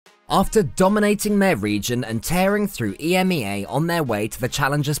After dominating their region and tearing through EMEA on their way to the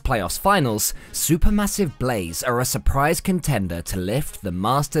Challengers Playoffs finals, SuperMassive Blaze are a surprise contender to lift the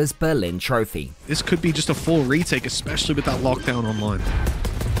Masters Berlin trophy. This could be just a full retake, especially with that lockdown online.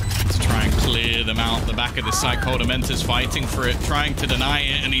 To try and clear them out the back of the site. Mentor's fighting for it, trying to deny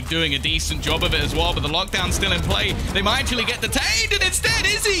it, and he's doing a decent job of it as well, but the lockdown's still in play. They might actually get detained, and instead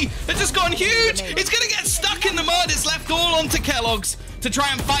Izzy has just gone huge. It's going to get stuck in the mud. It's left all onto Kellogg's to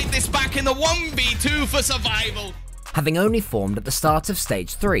try and fight this back in the 1v2 for survival. Having only formed at the start of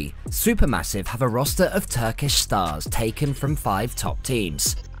Stage 3, SuperMassive have a roster of Turkish stars taken from 5 top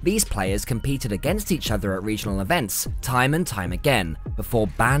teams. These players competed against each other at regional events time and time again, before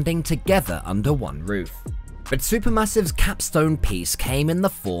banding together under one roof. But SuperMassive's capstone piece came in the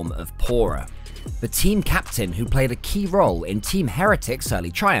form of pAura, the team captain who played a key role in Team Heretic's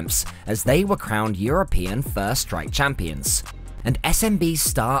early triumphs as they were crowned European First Strike champions. And SMB's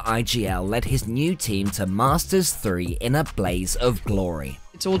star IGL led his new team to Masters 3 in a blaze of glory.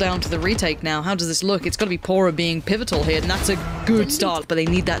 It's all down to the retake now. How does this look? It's got to be pAura being pivotal here, and that's a good start, but they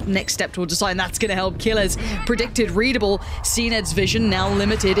need that next step towards the side, and that's going to help Killers. Predicted, readable. cNed's vision now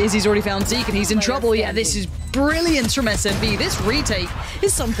limited. Izzy's already found Zeke, and he's in trouble. Yeah, this is brilliance from SMB. This retake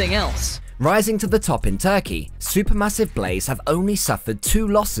is something else. Rising to the top in Turkey, SuperMassive Blaze have only suffered 2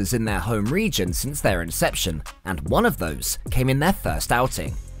 losses in their home region since their inception, and one of those came in their first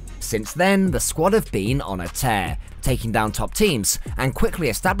outing. Since then, the squad have been on a tear, taking down top teams and quickly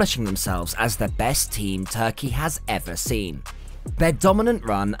establishing themselves as the best team Turkey has ever seen. Their dominant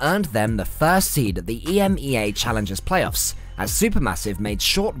run earned them the first seed at the EMEA Challengers Playoffs, as SuperMassive made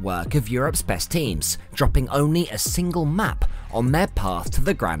short work of Europe's best teams, dropping only a single map on their path to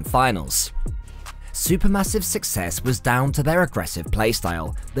the Grand Finals. SuperMassive's success was down to their aggressive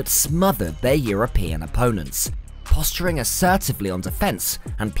playstyle that smothered their European opponents. Posturing assertively on defense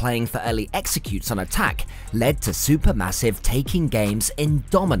and playing for early executes on attack led to SuperMassive taking games in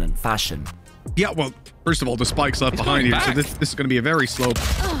dominant fashion. Yeah, well, first of all, the spike's left behind here, so this is going to be a very slow...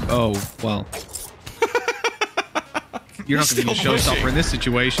 Oh, well. You're not going to be a showstopper in this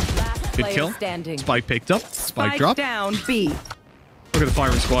situation. Good kill. Spike picked up. Spike dropped. Down B. Look at the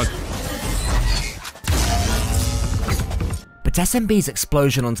firing squad. But SMB's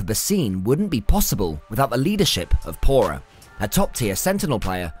explosion onto the scene wouldn't be possible without the leadership of pAura. A top-tier Sentinel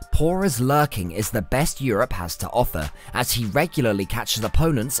player, pAura's lurking is the best Europe has to offer, as he regularly catches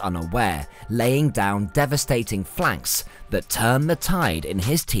opponents unaware, laying down devastating flanks that turn the tide in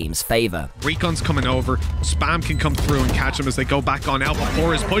his team's favour. Recon's coming over, Spam can come through and catch them as they go back on out, but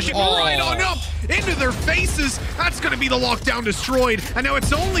pAura's pushing right on up into their faces. That's going to be the lockdown destroyed, and now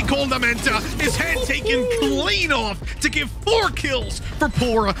it's only Coldamenta, his head taken clean off to give 4 kills for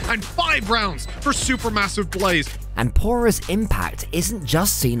pAura and 5 rounds for SuperMassive Blaze. And pAura's impact isn't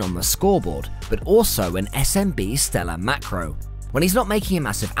just seen on the scoreboard, but also in SMB's stellar macro. When he's not making a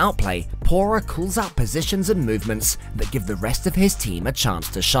massive outplay, pAura calls out positions and movements that give the rest of his team a chance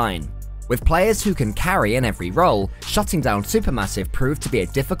to shine. With players who can carry in every role, shutting down SuperMassive proved to be a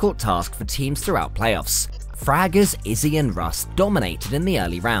difficult task for teams throughout playoffs. Fraggers Izzy and Russ dominated in the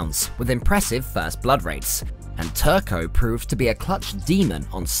early rounds, with impressive first blood rates. And Turko proved to be a clutch demon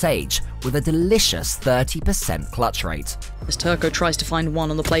on Sage with a delicious 30% clutch rate. As Turko tries to find one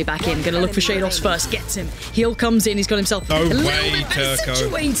on the play back in, gonna look for Shados first, gets him. Heal comes in, he's got himself a little bit better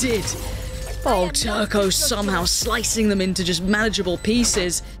situated. Oh, Turko somehow slicing them into just manageable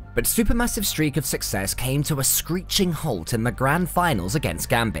pieces. But SuperMassive's streak of success came to a screeching halt in the Grand Finals against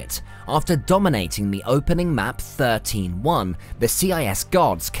GAMBIT. After dominating the opening map 13-1, the CIS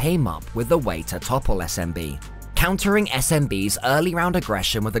gods came up with a way to topple SMB. Countering SMB's early round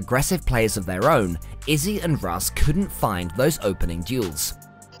aggression with aggressive plays of their own, Izzy and Russ couldn't find those opening duels.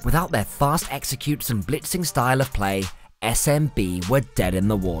 Without their fast executes and blitzing style of play, SMB were dead in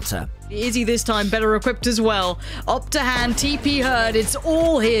the water. Izzy this time better equipped as well. Up to hand, TP heard, it's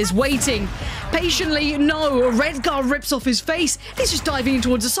all his, waiting. Patiently, no, Redgar rips off his face. He's just diving in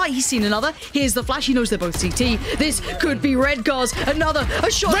towards the site, he's seen another. Here's the flash, he knows they're both CT. This could be Redgar's, another, a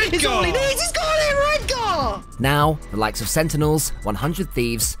shot is all he needs, he's got it, Redgar! Now, the likes of Sentinels, 100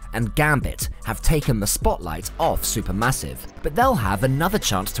 Thieves, and GAMBIT have taken the spotlight off SuperMassive, but they'll have another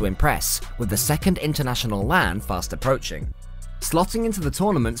chance to impress, with the second international LAN fast approaching. Slotting into the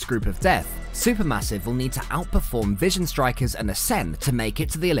tournament's group of death, SuperMassive will need to outperform Vision Strikers and Acend to make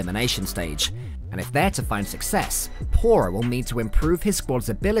it to the elimination stage. And if they're to find success, pAura will need to improve his squad's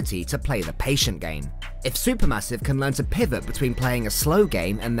ability to play the patient game. If SuperMassive can learn to pivot between playing a slow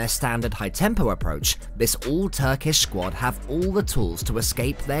game and their standard high-tempo approach, this all-Turkish squad have all the tools to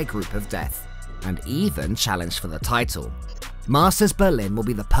escape their group of death, and even challenge for the title. Masters Berlin will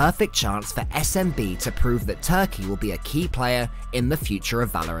be the perfect chance for SMB to prove that Turkey will be a key player in the future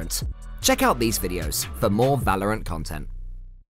of Valorant. Check out these videos for more Valorant content.